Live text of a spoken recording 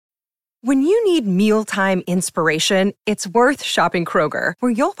When you need mealtime inspiration, it's worth shopping Kroger,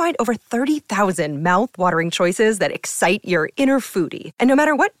 where you'll find over 30,000 mouth-watering choices that excite your inner foodie. And no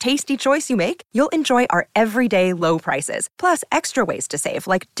matter what tasty choice you make, you'll enjoy our everyday low prices, plus extra ways to save,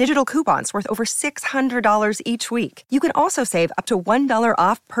 like digital coupons worth over $600 each week. You can also save up to $1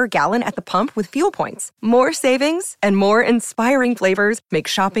 off per gallon at the pump with fuel points. More savings and more inspiring flavors make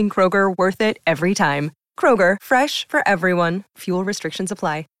shopping Kroger worth it every time. Kroger, fresh for everyone. Fuel restrictions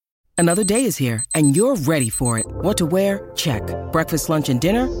apply. Another day is here, and you're ready for it. What to wear? Check. Breakfast, lunch, and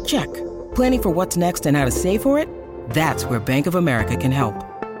dinner? Check. Planning for what's next and how to save for it? That's where Bank of America can help.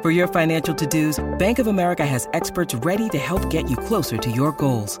 For your financial to-dos, Bank of America has experts ready to help get you closer to your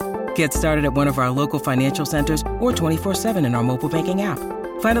goals. Get started at one of our local financial centers or 24/7 in our mobile banking app.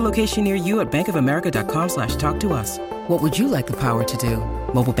 Find a location near you at bankofamerica.com/talktous. What would you like the power to do?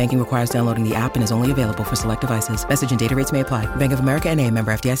 Mobile banking requires downloading the app and is only available for select devices. Message and data rates may apply. Bank of America N.A.,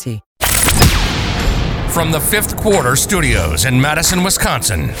 member FDIC. From the Fifth Quarter Studios in Madison,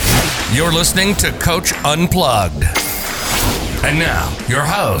 Wisconsin, you're listening to Coach Unplugged. And now, your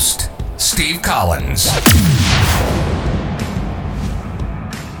host, Steve Collins.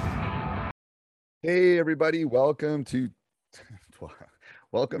 Hey, everybody. Welcome to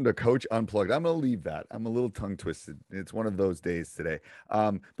Coach Unplugged. I'm going to leave that. I'm a little tongue twisted. It's one of those days today.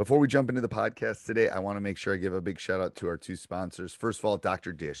 Before we jump into the podcast today, I want to make sure I give a big shout out to our two sponsors. First of all,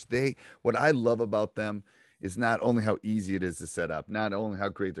 Dr. Dish. What I love about them is not only how easy it is to set up, not only how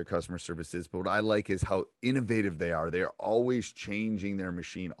great their customer service is, but what I like is how innovative they are. They are always changing their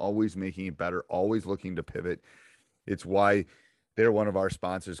machine, always making it better, always looking to pivot. It's why they're one of our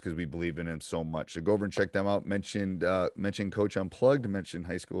sponsors, because we believe in them so much. So go over and check them out. Mention Coach Unplugged, mention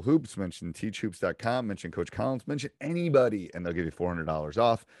High School Hoops, mention teachhoops.com, mention Coach Collins, mention anybody, and they'll give you $400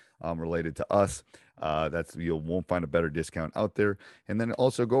 off related to us. You won't find a better discount out there. And then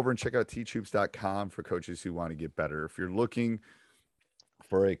also go over and check out teachhoops.com for coaches who want to get better. If you're looking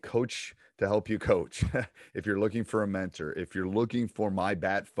for a coach to help you coach, if you're looking for a mentor, if you're looking for my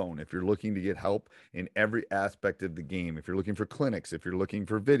bat phone, if you're looking to get help in every aspect of the game, if you're looking for clinics, if you're looking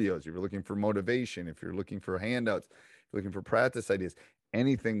for videos, if you're looking for motivation, if you're looking for handouts, if you're looking for practice ideas,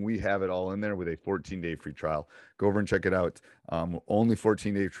 anything, we have it all in there with a 14-day free trial. Go over and check it out. Only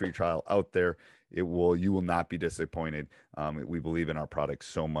 14-day free trial out there. You will not be disappointed. We believe in our products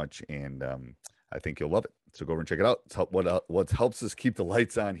so much, and I think you'll love it. So go over and check it out. It's what helps us keep the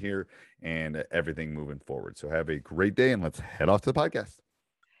lights on here and everything moving forward. So have a great day, and let's head off to the podcast.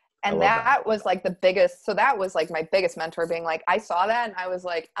 And that was like the biggest. So that was like my biggest mentor being like, I saw that and I was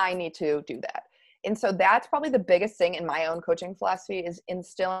like, I need to do that. And so that's probably the biggest thing in my own coaching philosophy, is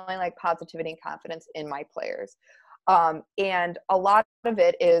instilling like positivity and confidence in my players. And a lot of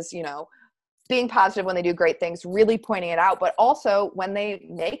it is, being positive when they do great things, really pointing it out, but also when they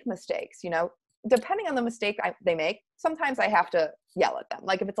make mistakes, depending on the mistake they make, sometimes I have to yell at them.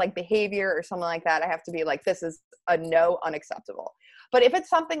 Like if it's like behavior or something like that, I have to be like, this is a no, unacceptable. But if it's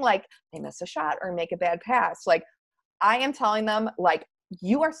something like they miss a shot or make a bad pass, like I am telling them, like,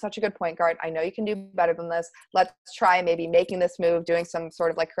 you are such a good point guard. I know you can do better than this. Let's try maybe making this move, doing some sort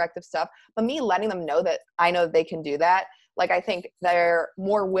of like corrective stuff. But me letting them know that I know they can do that, like I think they're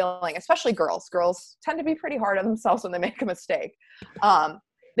more willing, especially girls. Girls tend to be pretty hard on themselves when they make a mistake.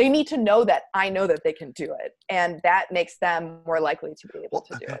 They need to know that I know that they can do it. And that makes them more likely to be able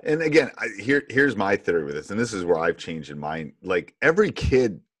to do it. And again, here's my theory with this. And this is where I've changed in mind. Like every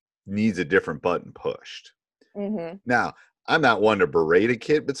kid needs a different button pushed. Mm-hmm. Now, I'm not one to berate a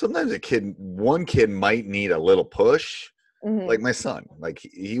kid, but sometimes one kid might need a little push. Mm-hmm. Like my son, like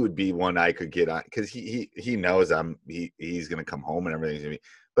he would be one I could get on, because he knows he's going to come home and everything's going to be,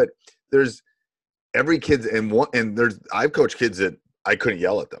 but there's every kid's I've coached kids that I couldn't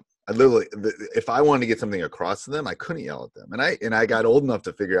yell at them. I literally, if I wanted to get something across to them, I couldn't yell at them. And I got old enough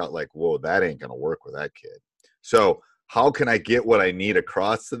to figure out like, whoa, that ain't going to work with that kid. So how can I get what I need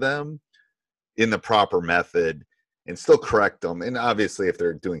across to them in the proper method and still correct them? And obviously if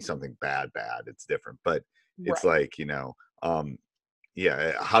they're doing something bad, it's different, but it's right. Like,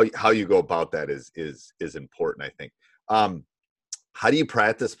 how you go about that is important, I think. How do you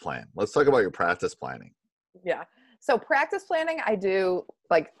practice plan? Let's talk about your practice planning. Yeah. So practice planning, I do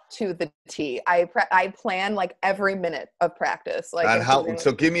like to the T. I plan like every minute of practice. Like, and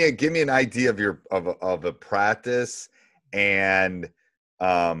so give me an idea of a practice, and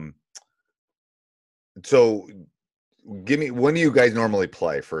so give me, when do you guys normally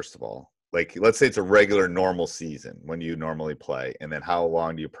play, first of all? Like, let's say it's a regular normal season, when do you normally play, and then how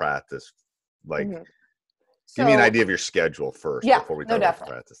long do you practice? Like, give me an idea of your schedule first before we talk about the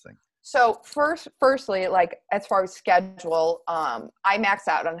practice thing. So firstly, like as far as schedule, I max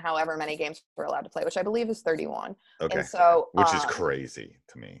out on however many games we're allowed to play, which I believe is 31. Okay. And so, which is crazy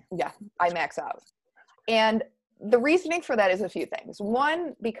to me. Yeah, I max out. And the reasoning for that is a few things.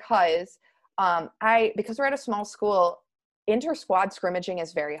 One, because because we're at a small school, inter-squad scrimmaging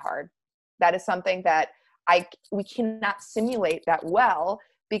is very hard. That is something that we cannot simulate that well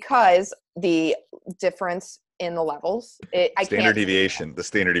because the difference in the levels. Standard deviation. The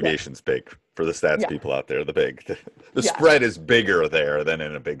standard deviation's big for the stats people out there. The spread is bigger there than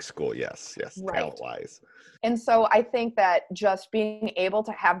in a big school. Yes, right. Talent-wise. And so I think that just being able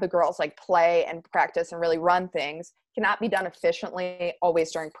to have the girls like play and practice and really run things cannot be done efficiently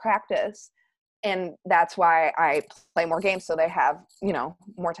always during practice. And that's why I play more games so they have,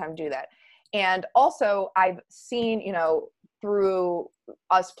 more time to do that. And also I've seen, through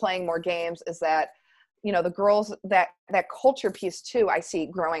us playing more games is that, the girls, that culture piece too, I see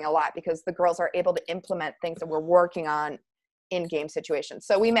growing a lot because the girls are able to implement things that we're working on in game situations.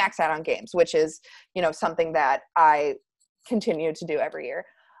 So we max out on games, which is, something that I continue to do every year.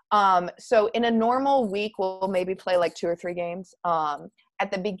 So in a normal week, we'll maybe play like 2 or 3 games. At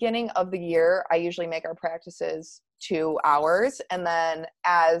the beginning of the year, I usually make our practices 2 hours. And then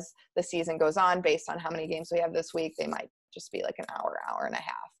as the season goes on, based on how many games we have this week, they might just be like an hour, hour and a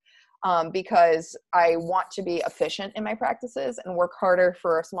half. Because I want to be efficient in my practices and work harder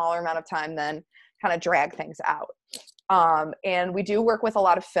for a smaller amount of time than kind of drag things out. And we do work with a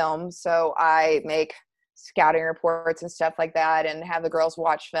lot of film. So I make scouting reports and stuff like that and have the girls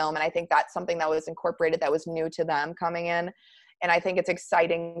watch film. And I think that's something that was incorporated that was new to them coming in. And I think it's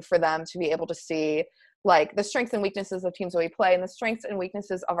exciting for them to be able to see like the strengths and weaknesses of teams that we play and the strengths and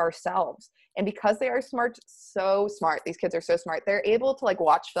weaknesses of ourselves. And because they are so smart, these kids are so smart, they're able to like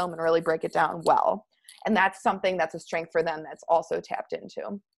watch film and really break it down well. And that's something that's a strength for them that's also tapped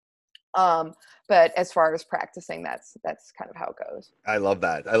into. But as far as practicing, that's kind of how it goes. I love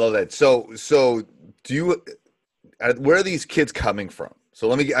that. So do you, where are these kids coming from?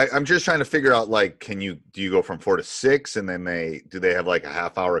 So I'm just trying to figure out, like, do you go from 4 to 6 and then do they have like a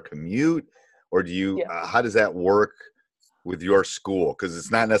half-hour commute, or do you, how does that work with your school? Cause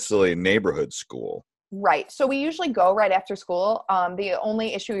it's not necessarily a neighborhood school. Right. So we usually go right after school. The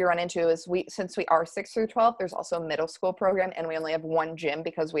only issue we run into is since we are 6 through 12, there's also a middle school program and we only have one gym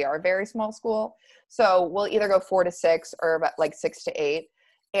because we are a very small school. So we'll either go 4 to 6 or about like 6 to 8.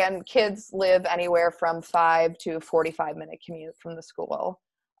 And kids live anywhere from 5 to 45-minute commute from the school.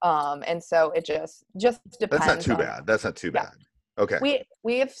 And so it just depends. That's not too bad. Okay.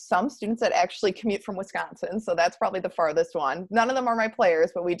 We have some students that actually commute from Wisconsin, so that's probably the farthest one. None of them are my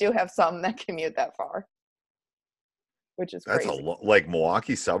players, but we do have some that commute that far, which is crazy. That's like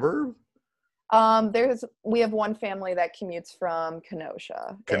Milwaukee suburb? We have one family that commutes from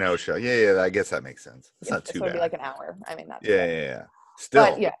Kenosha. Kenosha. Yeah, I guess that makes sense. It's not too bad. It would be like an hour. I mean, that's yeah.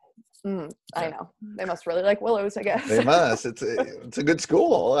 Still. But I know. They must really like Willows, I guess. They must. It's a good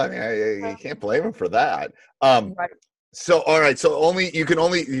school. I mean, you can't blame them for that. Right. So, all right. So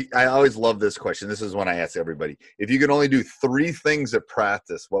I always love this question. This is one I ask everybody. If you could only do 3 things at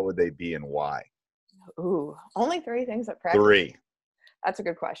practice, what would they be and why? Ooh, only 3 things at practice? 3. That's a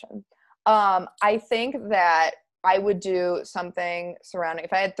good question. I think that I would do something surrounding,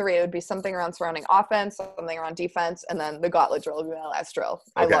 if I had 3, it would be something around surrounding offense, something around defense, and then the gauntlet drill would be my last drill.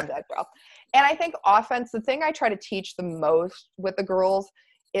 I love that drill. And I think offense, the thing I try to teach the most with the girls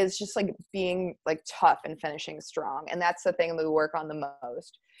is just like being like tough and finishing strong. And that's the thing that we work on the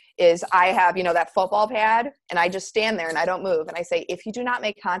most is I have, that football pad and I just stand there and I don't move. And I say, if you do not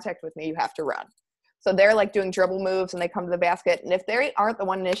make contact with me, you have to run. So they're like doing dribble moves and they come to the basket. And if they aren't the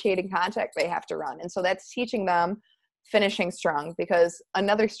one initiating contact, they have to run. And so that's teaching them finishing strong, because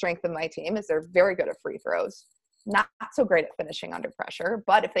another strength of my team is they're very good at free throws. Not so great at finishing under pressure,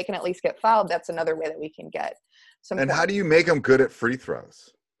 but if they can at least get fouled, that's another way that we can get some And points. How do you make them good at free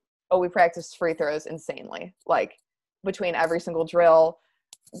throws? Oh, we practice free throws insanely. Like between every single drill,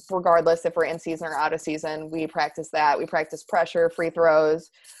 regardless if we're in season or out of season, we practice that. We practice pressure, free throws.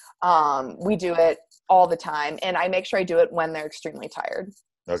 We do it all the time. And I make sure I do it when they're extremely tired.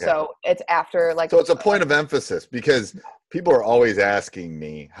 Okay. So it's after so it's a point of emphasis, because people are always asking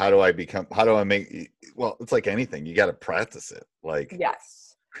me, how do I make, well, it's like anything, you got to practice it. Like,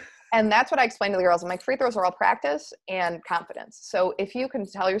 yes. And that's what I explain to the girls. I'm like, free throws are all practice and confidence. So if you can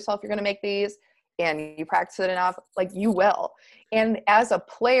tell yourself you're going to make these and you practice it enough, like you will. And as a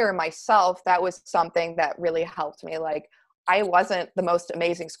player myself, that was something that really helped me. Like I wasn't the most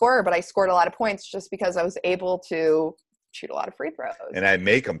amazing scorer, but I scored a lot of points just because I was able to shoot a lot of free throws. And I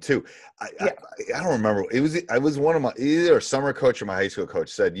make them too. I don't remember. I was one of my, either a summer coach or my high school coach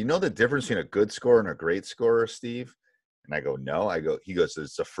said, you know the difference between a good scorer and a great scorer, Steve? And I go, no. He goes,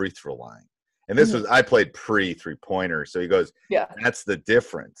 it's a free throw line. And this was, I played pre 3-pointer. So he goes, that's the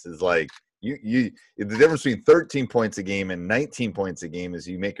difference. Is like the difference between 13 points a game and 19 points a game is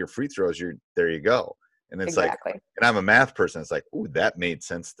you make your free throws. There you go. And it's like, and I'm a math person. It's like, ooh, that made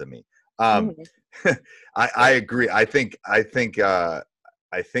sense to me. I agree. I think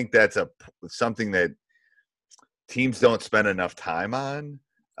that's something that teams don't spend enough time on.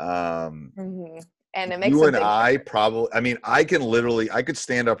 And it makes you and I probably, I mean, I could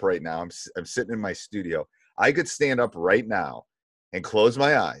stand up right now. I'm sitting in my studio. I could stand up right now and close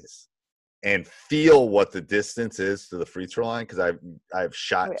my eyes and feel what the distance is to the free throw line. Cause I've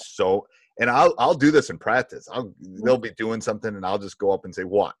shot and I'll do this in practice. They'll be doing something and I'll just go up and say,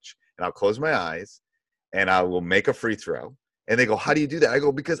 watch. And I'll close my eyes and I will make a free throw. And they go, how do you do that? I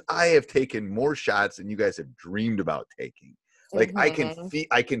go, because I have taken more shots than you guys have dreamed about taking. Like I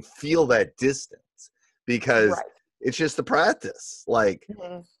can feel that distance because it's just the practice. Like,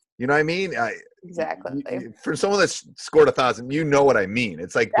 you know what I mean? Exactly. For someone that's scored 1,000, you know what I mean.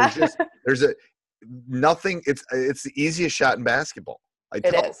 It's like, there's nothing. It's the easiest shot in basketball.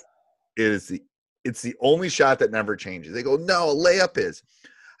 It's the only shot that never changes. They go, no, a layup is.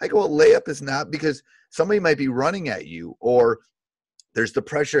 I go, a layup is not, because somebody might be running at you or there's the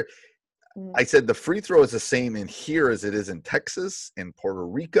pressure. I said the free throw is the same in here as it is in Texas and Puerto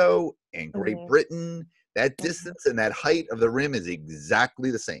Rico and Great Britain. That distance and that height of the rim is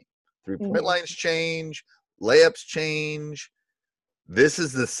exactly the same. 3-point lines change, layups change. This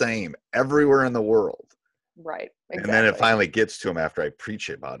is the same everywhere in the world. Right. Exactly. And then it finally gets to them after I preach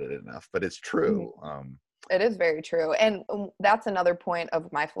about it enough, but it's true. It is very true. And that's another point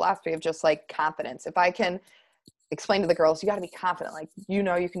of my philosophy of just like confidence. If I can explain to the girls, you got to be confident. Like, you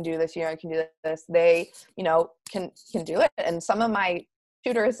can do this, you can do this. They, can do it. And some of my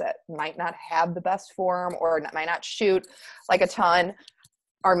shooters that might not have the best form or might not shoot like a ton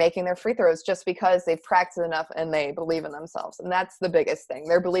are making their free throws just because they've practiced enough and they believe in themselves. And that's the biggest thing.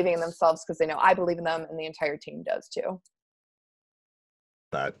 They're believing in themselves because they know I believe in them and the entire team does too.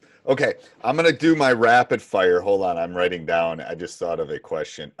 Okay, I'm going to do my rapid fire. Hold on, I'm writing down. I just thought of a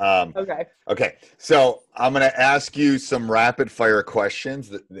question. Okay, so I'm going to ask you some rapid fire questions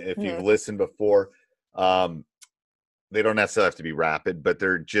that if you've listened before, they don't necessarily have to be rapid, but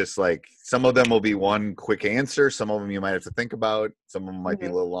they're just like, some of them will be one quick answer. Some of them you might have to think about. Some of them might be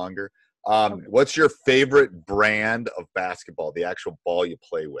a little longer. What's your favorite brand of basketball, the actual ball you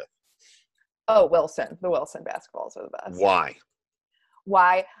play with? Oh, Wilson. The Wilson basketballs are the best.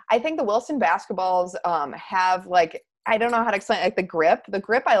 Why? I think the Wilson basketballs have like, I don't know how to explain, like the grip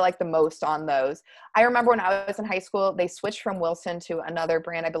I like the most on those. I remember when I was in high school, they switched from Wilson to another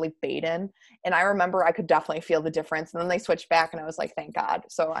brand, I believe Baden. And I remember I could definitely feel the difference. And then they switched back and I was like, thank God.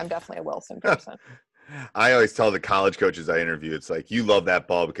 So I'm definitely a Wilson person. I always tell the college coaches I interview, it's like, you love that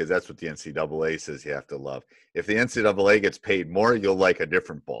ball because that's what the NCAA says you have to love. If the NCAA gets paid more, you'll like a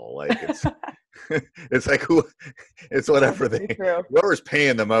different ball. Like it's, it's like it's whatever whoever's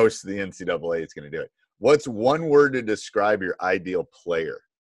paying the most, the NCAA is going to do it. What's one word to describe your ideal player?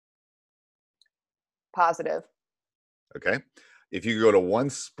 Positive. Okay. If you could go to one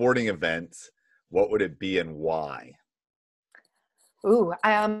sporting event, what would it be and why? Ooh,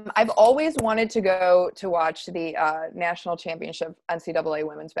 I've always wanted to go to watch the national championship NCAA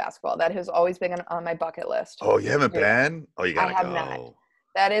women's basketball. That has always been on my bucket list. Oh, you haven't been? Oh, you gotta go. I have not.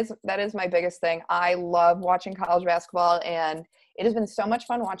 That is my biggest thing. I love watching college basketball, and it has been so much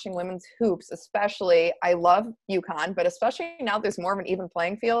fun watching women's hoops, especially. I love UConn, but especially now there's more of an even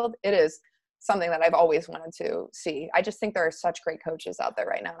playing field. It is something that I've always wanted to see. I just think there are such great coaches out there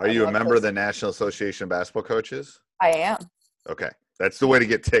right now. Are you a member of the National Association of Basketball Coaches? I am. Okay. That's the way to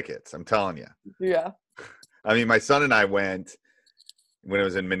get tickets. I'm telling you. Yeah. I mean, my son and I went when it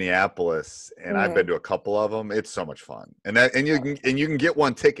was in Minneapolis, and I've been to a couple of them. It's so much fun. And you can get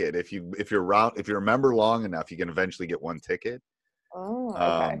one ticket if you're a member long enough, you can eventually get one ticket. Oh,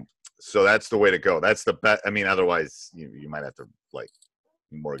 okay. So that's the way to go. That's the best. I mean, otherwise you might have to like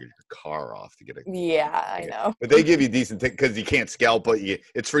mortgage your car off to get a. Yeah, I know. But they give you decent tickets because you can't scalp it.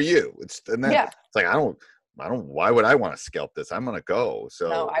 It's for you. It's like I don't. Why would I want to scalp this? I'm gonna go. So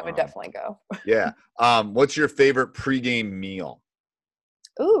no, I would definitely go. Yeah. What's your favorite pregame meal?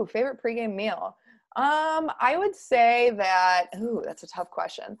 Ooh, favorite pregame meal. I would say that. Ooh, that's a tough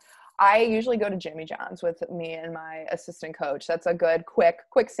question. I usually go to Jimmy John's with me and my assistant coach. That's a good,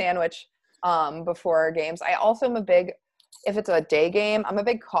 quick sandwich before games. I also am if it's a day game, I'm a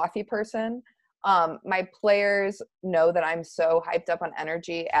big coffee person. My players know that I'm so hyped up on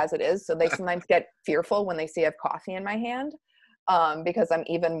energy as it is. So they sometimes get fearful when they see I have coffee in my hand, because I'm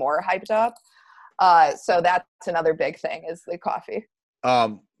even more hyped up. So that's another big thing is the coffee.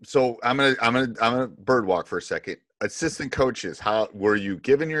 So I'm gonna bird walk for a second. Assistant coaches, how were you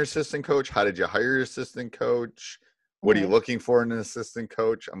given your assistant coach? How did you hire your assistant coach? What are you looking for in an assistant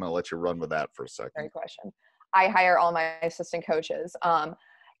coach? I'm gonna let you run with that for a second. Great question. I hire all my assistant coaches.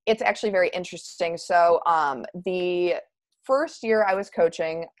 It's actually very interesting. So the first year I was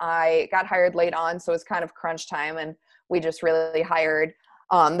coaching, I got hired late on, so it was kind of crunch time, and we just really hired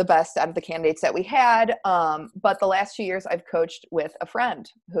the best out of the candidates that we had. But the last 2 years I've coached with a friend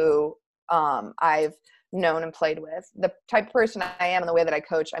who I've known and played with. The type of person I am and the way that I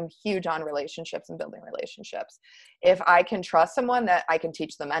coach, I'm huge on relationships and building relationships. If I can trust someone, that I can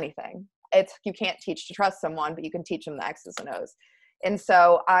teach them anything. You can't teach to trust someone, but you can teach them the X's and O's. And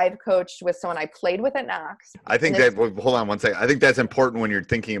so I've coached with someone I played with at Knox. I think hold on one second. I think that's important when you're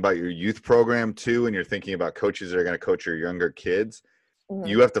thinking about your youth program too, and you're thinking about coaches that are going to coach your younger kids.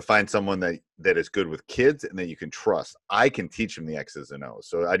 You have to find someone that is good with kids and that you can trust. I can teach them the X's and O's.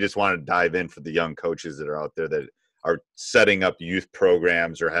 So I just want to dive in for the young coaches that are out there that are setting up youth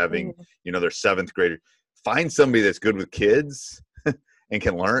programs or having, their seventh grader. Find somebody that's good with kids and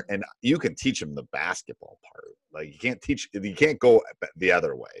can learn, and you can teach them the basketball part. Like you can't go the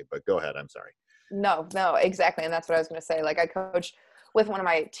other way, but go ahead. I'm sorry. No, exactly. And that's what I was going to say. Like I coached with one of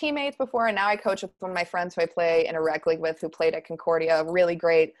my teammates before, and now I coach with one of my friends who I play in a rec league with, who played at Concordia, really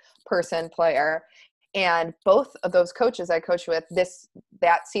great player. And both of those coaches I coached with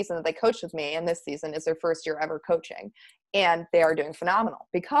that season that they coached with me, and this season is their first year ever coaching. And they are doing phenomenal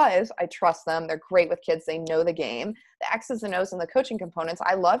because I trust them. They're great with kids. They know the game. The X's and O's and the coaching components,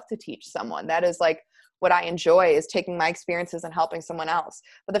 I love to teach someone. That is like what I enjoy, is taking my experiences and helping someone else.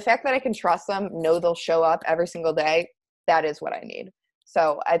 But the fact that I can trust them, know they'll show up every single day, that is what I need.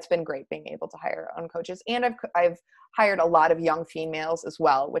 So it's been great being able to hire own coaches. And I've hired a lot of young females as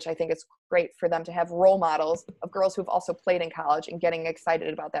well, which I think is great for them to have role models of girls who've also played in college and getting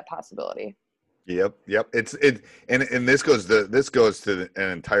excited about that possibility. Yep. And this goes to an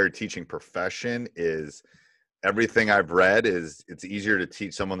entire teaching profession. Is everything I've read is it's easier to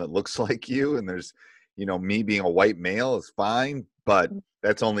teach someone that looks like you. And there's, me being a white male is fine, but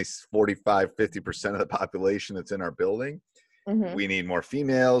that's only 45-50% of the population that's in our building. We need more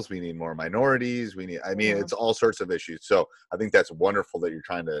females. We need more minorities. It's all sorts of issues. So I think that's wonderful that you're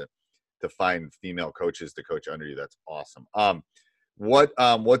trying to find female coaches to coach under you. That's awesome. What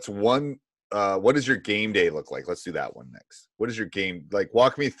does your game day look like? Let's do that one next. What is your game like?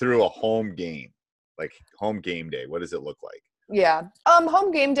 Walk me through a home game, like home game day. What does it look like? Yeah.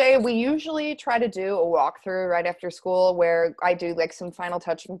 Home game day, we usually try to do a walkthrough right after school where I do like some final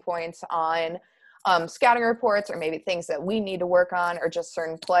touching points on scouting reports or maybe things that we need to work on or just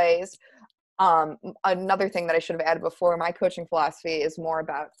certain plays. Another thing that I should have added before, my coaching philosophy is more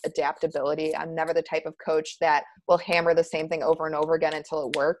about adaptability. I'm never the type of coach that will hammer the same thing over and over again until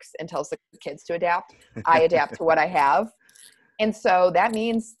it works and tells the kids to adapt. I adapt to what I have. And so that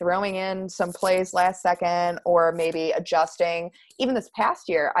means throwing in some plays last second or maybe adjusting. Even this past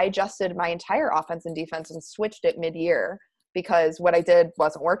year, I adjusted my entire offense and defense and switched it mid-year because what I did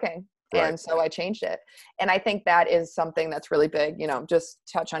wasn't working. Right. And so I changed it. And I think that is something that's really big, just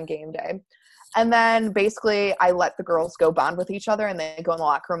touch on game day. And then basically I let the girls go bond with each other and they go in the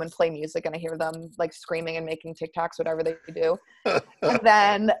locker room and play music and I hear them like screaming and making TikToks, whatever they do. And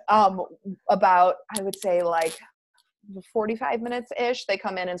then about, I would say like 45 minutes ish, they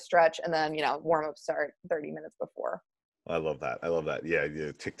come in and stretch and then, warm up start 30 minutes before. I love that.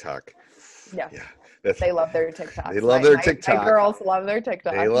 Yeah. TikTok. Yeah. They love their TikTok. They love their TikTok. My girls love their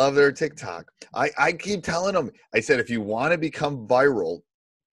TikTok. They love their TikTok. I keep telling them, I said, if you want to become viral,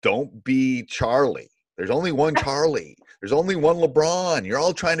 don't be Charlie. There's only one Charlie. There's only one LeBron. You're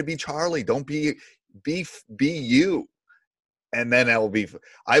all trying to be Charlie. Don't be you. And then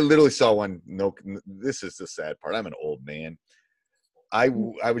I literally saw one. No, this is the sad part. I'm an old man. I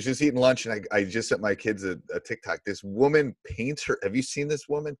was just eating lunch and I just sent my kids a TikTok. This woman paints her. Have you seen this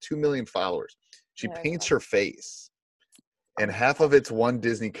woman? 2 million followers. She paints her face, and half of it's one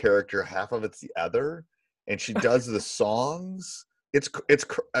Disney character, half of it's the other, and she does the songs. It's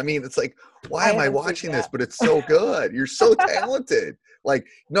like, why am I watching this? But it's so good. You're so talented. Like,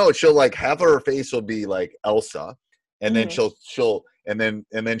 no, she'll like half of her face will be like Elsa, and then she'll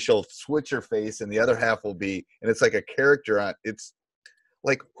switch her face, and the other half will be, and it's like a character on. It's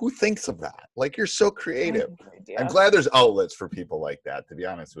Like, who thinks of that? Like, you're so creative. I'm Yeah. glad there's outlets for people like that, to be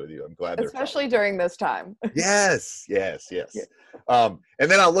honest with you. I'm glad they're Especially during this time. Yes. Yeah. And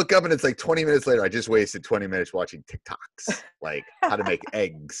then I'll look up and it's like 20 minutes later. I just wasted 20 minutes watching TikToks, like how to make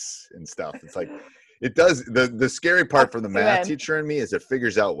eggs and stuff. It's like, it does. The scary part for the math teacher in me is it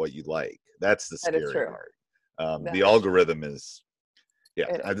figures out what you like. That's the scary part. The algorithm is,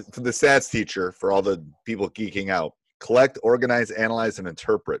 for the stats teacher, for all the people geeking out, collect, organize, analyze, and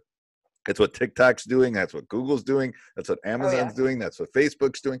interpret. That's what TikTok's doing. That's what Google's doing. That's what Amazon's doing. That's what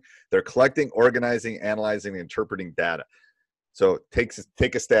Facebook's doing. They're collecting, organizing, analyzing, and interpreting data. So take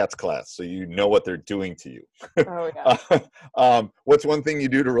a stats class so you know what they're doing to you. What's one thing you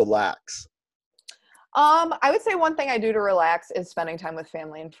do to relax? I would say one thing I do to relax is spending time with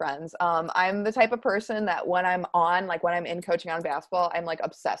family and friends. I'm the type of person that when I'm on, like when I'm in coaching on basketball, I'm like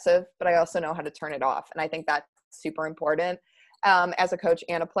obsessive, but I also know how to turn it off. And I think that's super important as a coach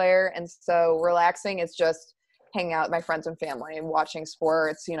and a player. And so relaxing is just hanging out with my friends and family and watching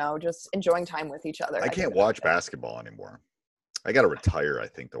sports, just enjoying time with each other. I can't watch basketball anymore. I got to retire, I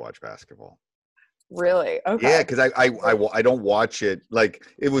think, to watch basketball. Really? Okay. Yeah, because I don't watch it. Like,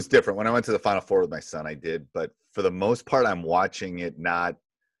 it was different when I went to the Final Four with my son. I did, but for the most part, I'm watching it.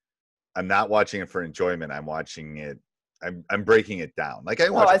 I'm not watching it for enjoyment. I'm watching it. I'm breaking it down. Like, I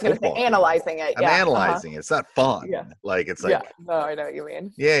was going to say analyzing it. I'm analyzing it. It's not fun. Yeah. Like, it's like. No, I know what you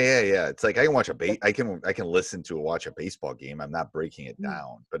mean. Yeah. It's like I can watch I can listen to watch a baseball game. I'm not breaking it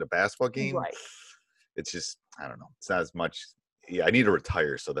down. But a basketball game, it's just, I don't know. It's not as much. Yeah, I need to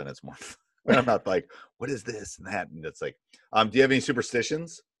retire, so then it's more fun. I'm not like, what is this and that? And it's like, do you have any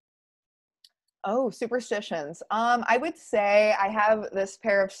superstitions? Oh, superstitions. I would say I have this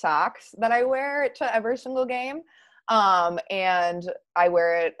pair of socks that I wear to every single game. And I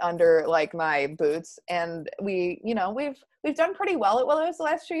wear it under like my boots, and we've done pretty well at Willows the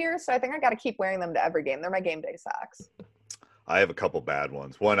last few years. So I think I got to keep wearing them to every game. They're my game day socks. I have a couple bad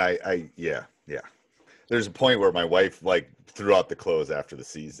ones. One, yeah. There's a point where my wife like threw out the clothes after the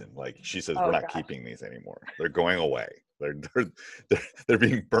season. Like, she says, we're not keeping these anymore. They're going away. They're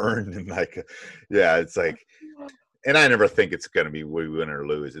being burned, and like, it's like, and I never think it's going to be we win or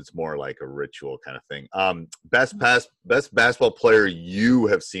lose. It's more like a ritual kind of thing. Best basketball player you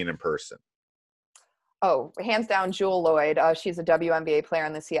have seen in person? Oh, hands down, Jewel Lloyd. She's a WNBA player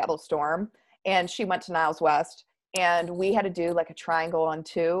in the Seattle Storm, and she went to Niles West, and we had to do like a triangle on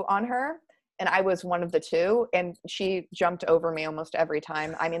 2 on her. And I was one of the 2, and she jumped over me almost every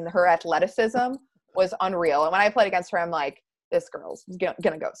time. I mean, her athleticism was unreal. And when I played against her, I'm like, this girl's going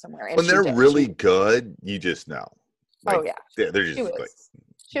to go somewhere. And when they're really good, you just know. Like, they're just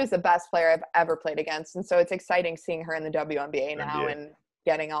she was the best player I've ever played against. And so it's exciting seeing her in the WNBA now and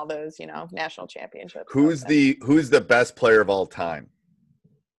getting all those, national championships. Who's the best player of all time?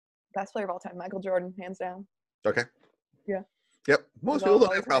 Best player of all time, Michael Jordan, hands down. Okay. Yeah. Yep. Most people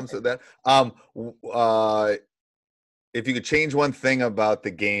don't have problems with that. If you could change one thing about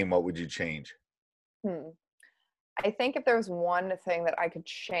the game, what would you change? I think if there was one thing that I could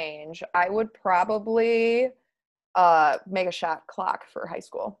change, I would probably make a shot clock for high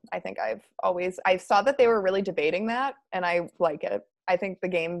school. I think I saw that they were really debating that, and I like it. I think the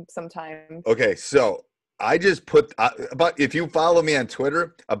game sometimes. Okay, so I just put about, if you follow me on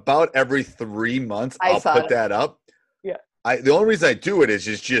Twitter, about every 3 months I'll put that up. Yeah. The only reason I do it is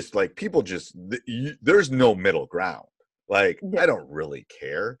just like people there's no middle ground. Like, I don't really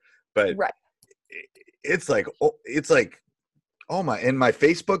care, but it's like oh my, in my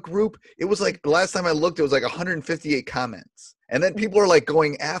Facebook group, it was like, last time I looked, it was like 158 comments. And then people are like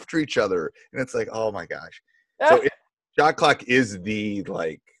going after each other. And it's like, oh my gosh. So shot clock is the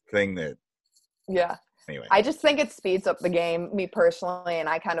like thing that. Yeah. Anyway. I just think it speeds up the game, me personally. And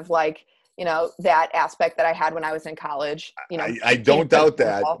I kind of like, that aspect that I had when I was in college. I don't doubt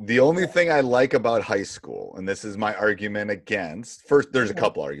that. The only thing I like about high school, and this is my argument against, first, there's a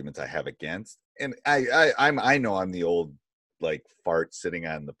couple arguments I have against. And I know I'm the old like fart sitting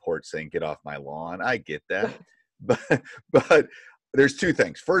on the porch saying, get off my lawn. I get that. but there's 2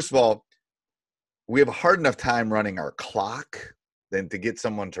 things. First of all, we have a hard enough time running our clock than to get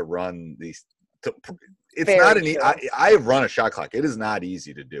someone to run these. It's very not an I have run a shot clock. It is not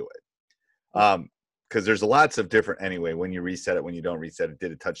easy to do it. Because there's lots of different, anyway, when you reset it, when you don't reset it,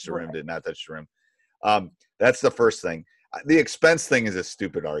 did it touch the rim, did it not touch the rim? That's the first thing. The expense thing is a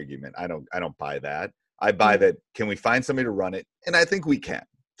stupid argument. I don't buy that. I buy that, can we find somebody to run it? And I think we can.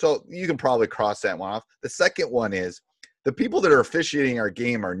 So you can probably cross that one off. The second one is the people that are officiating our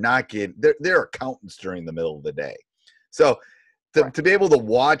game are not they're accountants during the middle of the day. So to be able to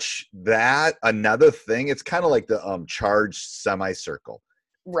watch that, another thing, it's kind of like the charged semicircle.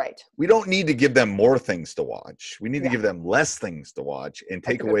 Right. We don't need to give them more things to watch. We need to Yeah. give them less things to watch and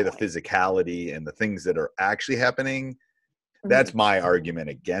take That's a away good the point. physicality and the things that are actually happening. Mhm. That's my argument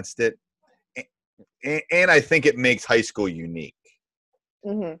against it. And I think it makes high school unique.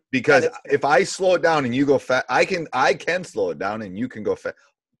 Mhm. Because That is true. if I slow it down and you go fast, I can slow it down and you can go fast.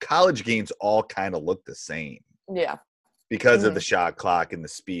 College games all kind of look the same Yeah. because of Mhm. the shot clock and the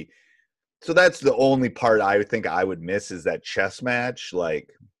speed. So that's the only part I think I would miss is that chess match. Like,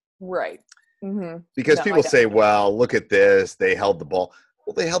 Right. Mhm. because No, I people say, definitely well, look at this. They held the ball.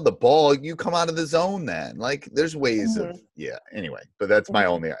 Well, they held the ball. You come out of the zone then. Like, there's ways of, Mhm. yeah. Anyway, but that's my Mhm.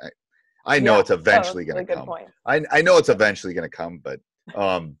 only, I know Yeah. it's eventually going Really to good come. point. I know it's eventually going to come, but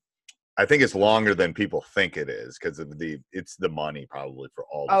I think it's longer than people think it is because of it's the money probably for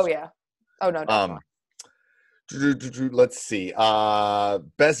all Oh, this. yeah. Oh, no, definitely. Let's see.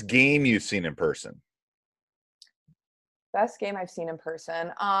 Best game you've seen in person. Best game I've seen in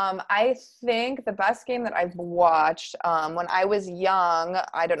person. I think the best game that I've watched when I was young,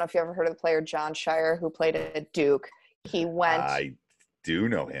 I don't know if you ever heard of the player John Shire who played at Duke. He went, I do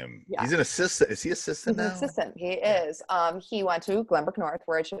know him. yeah, He's an assistant. Is he assistant he's an now? assistant. He Yeah. is. He went to Glenbrook North,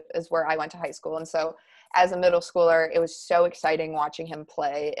 is where I went to high school. And so as a middle schooler, it was so exciting watching him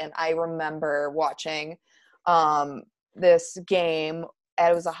play. And I remember watching this game.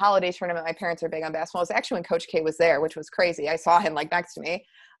 It was a holiday tournament. My parents are big on basketball. It was actually when Coach K was there, which was crazy. I saw him like next to me.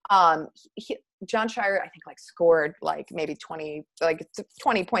 John Shire, I think, like scored like maybe 20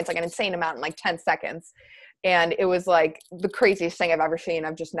 points, like an insane amount in like 10 seconds. And it was like the craziest thing I've ever seen.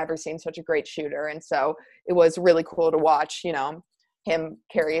 I've just never seen such a great shooter. And so it was really cool to watch, him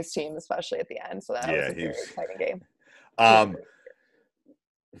carry his team, especially at the end. So that was a very exciting game.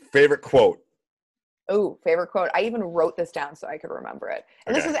 Favorite quote. Oh, favorite quote. I even wrote this down so I could remember it.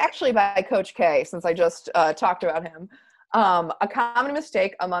 And Okay. this is actually by Coach K, since I just talked about him. A common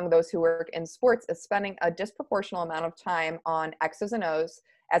mistake among those who work in sports is spending a disproportional amount of time on X's and O's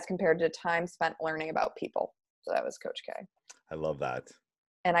as compared to time spent learning about people. So that was Coach K. I love that.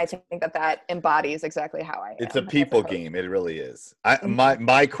 And I think that embodies exactly how I am. It's a people game. It really is. Mhm.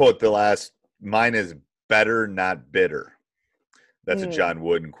 My quote, mine is better, not bitter. That's a John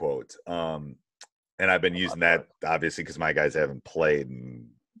Wooden quote. And I've been using that obviously because my guys haven't played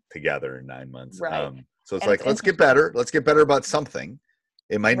together in 9 months. Right. So it's And like, let's get better. Let's get better about something.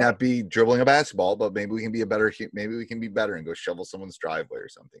 It might not Right. be dribbling a basketball, but maybe we can be maybe we can be better and go shovel someone's driveway or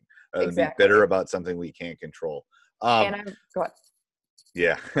something. Exactly. Be bitter about something we can't control. And go ahead.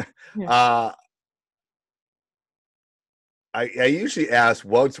 Yeah. Yeah. I usually ask,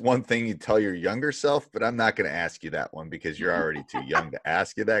 what's one thing you tell your younger self? But I'm not going to ask you that one because you're already too young to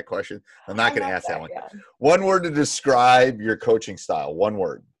ask you that question. I'm not going to ask that one. Young. One word to describe your coaching style. One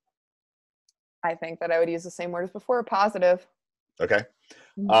word. I think that I would use the same word as before, positive. Okay.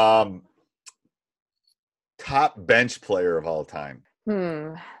 Top bench player of all time.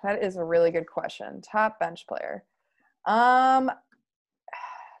 That is a really good question. Top bench player.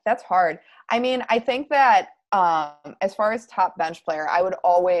 That's hard. I mean, I think that as far as top bench player, I would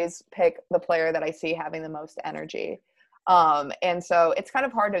always pick the player that I see having the most energy. And so it's kind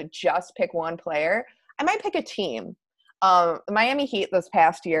of hard to just pick one player. I might pick a team. The Miami Heat this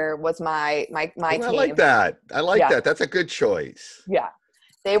past year was my team. I like that. That. That's a good choice. Yeah.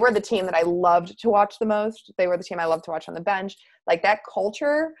 They were the team that I loved to watch the most. They were the team I loved to watch on the bench. Like that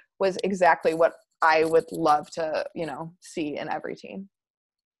culture was exactly what I would love to, see in every team.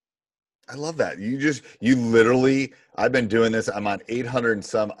 I love that. You literally, I've been doing this. I'm on 800 and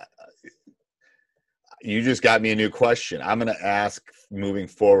some. You just got me a new question. I'm going to ask moving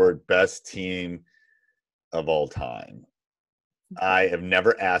forward, best team of all time. I have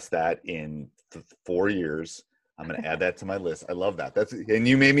never asked that in 4 years. I'm going to add that to my list. I love that. And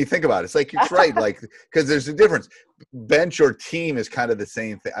you made me think about it. It's like, it's right. Like, because there's a difference. Bench or team is kind of the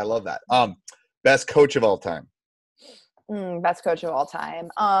same thing. I love that. Best coach of all time. Best coach of all time.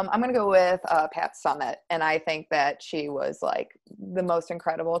 I'm going to go with Pat Summitt. And I think that she was like the most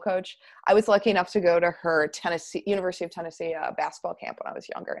incredible coach. I was lucky enough to go to her University of Tennessee basketball camp when I was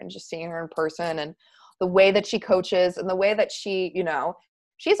younger, and just seeing her in person and the way that she coaches and the way that she,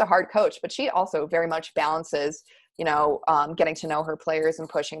 she's a hard coach, but she also very much balances, getting to know her players and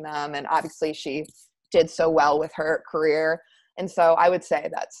pushing them. And obviously she did so well with her career. And so I would say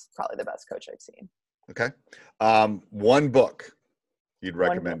that's probably the best coach I've seen. Okay. One book you'd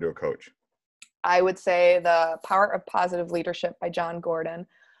recommend to a coach. I would say The Power of Positive Leadership by John Gordon.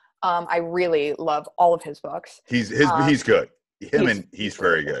 I really love all of his books. He's good. He's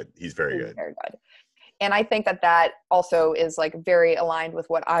very good. He's very good. Very good. And I think that that also is like very aligned with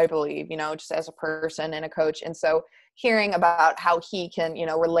what I believe, you know, just as a person and a coach. And so hearing about how he can, you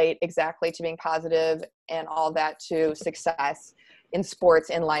know, relate exactly to being positive and all that to success in sports,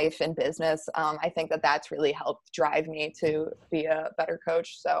 in life, in business, I think that that's really helped drive me to be a better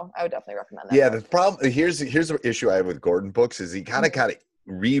coach. So I would definitely recommend that. Yeah, the problem here's the issue I have with Gordon books is he kind of gotta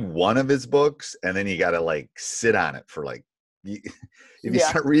read one of his books and then you gotta like sit on it for like if you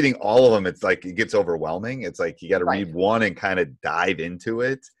start reading all of them, it's like it gets overwhelming. It's like you got to read one and kind of dive into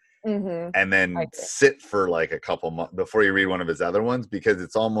it, and then sit for like a couple months before you read one of his other ones, because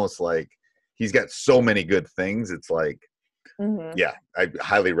it's almost like he's got so many good things. It's like, yeah, I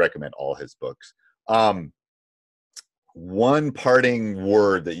highly recommend all his books. One parting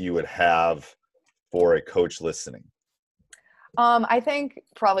word that you would have for a coach listening? I think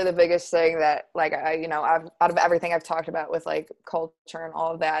probably the biggest thing that, like, out of everything I've talked about with like culture and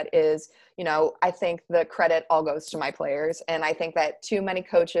all of that is, you know, I think the credit all goes to my players. And I think that too many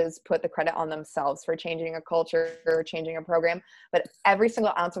coaches put the credit on themselves for changing a culture or changing a program. But every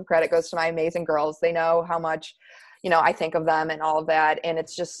single ounce of credit goes to my amazing girls. They know how much, you know, I think of them and all of that. And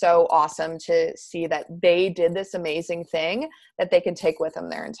it's just so awesome to see that they did this amazing thing that they can take with them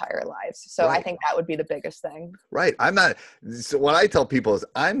their entire lives. So I think that would be the biggest thing. Right. So what I tell people is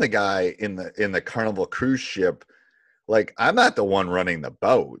I'm the guy in the Carnival cruise ship. Like, I'm not the one running the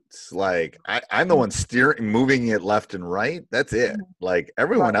boats. Like, I'm the one moving it left and right. That's it. Like,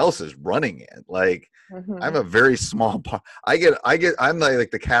 everyone else is running it. Like, I'm a very small part. I'm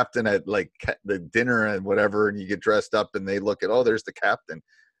like the captain at like the dinner and whatever, and you get dressed up and they look at, oh, there's the captain.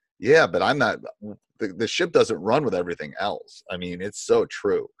 Yeah, but I'm not, the ship doesn't run with everything else. I mean, it's so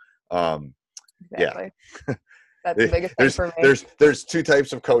true. Exactly. Yeah. That's the biggest thing for me. There's two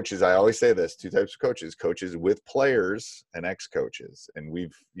types of coaches. I always say this, two types of coaches with players and ex-coaches. And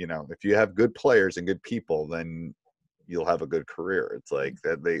if you have good players and good people, then you'll have a good career. It's like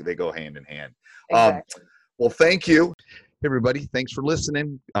that they go hand in hand. Exactly. Well, thank you. Hey, everybody. Thanks for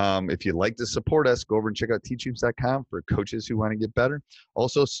listening. If you'd like to support us, go over and check out teachhoops.com for coaches who want to get better.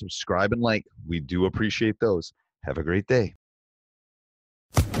 Also, subscribe and like. We do appreciate those. Have a great day.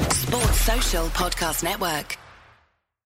 Sports Social Podcast Network.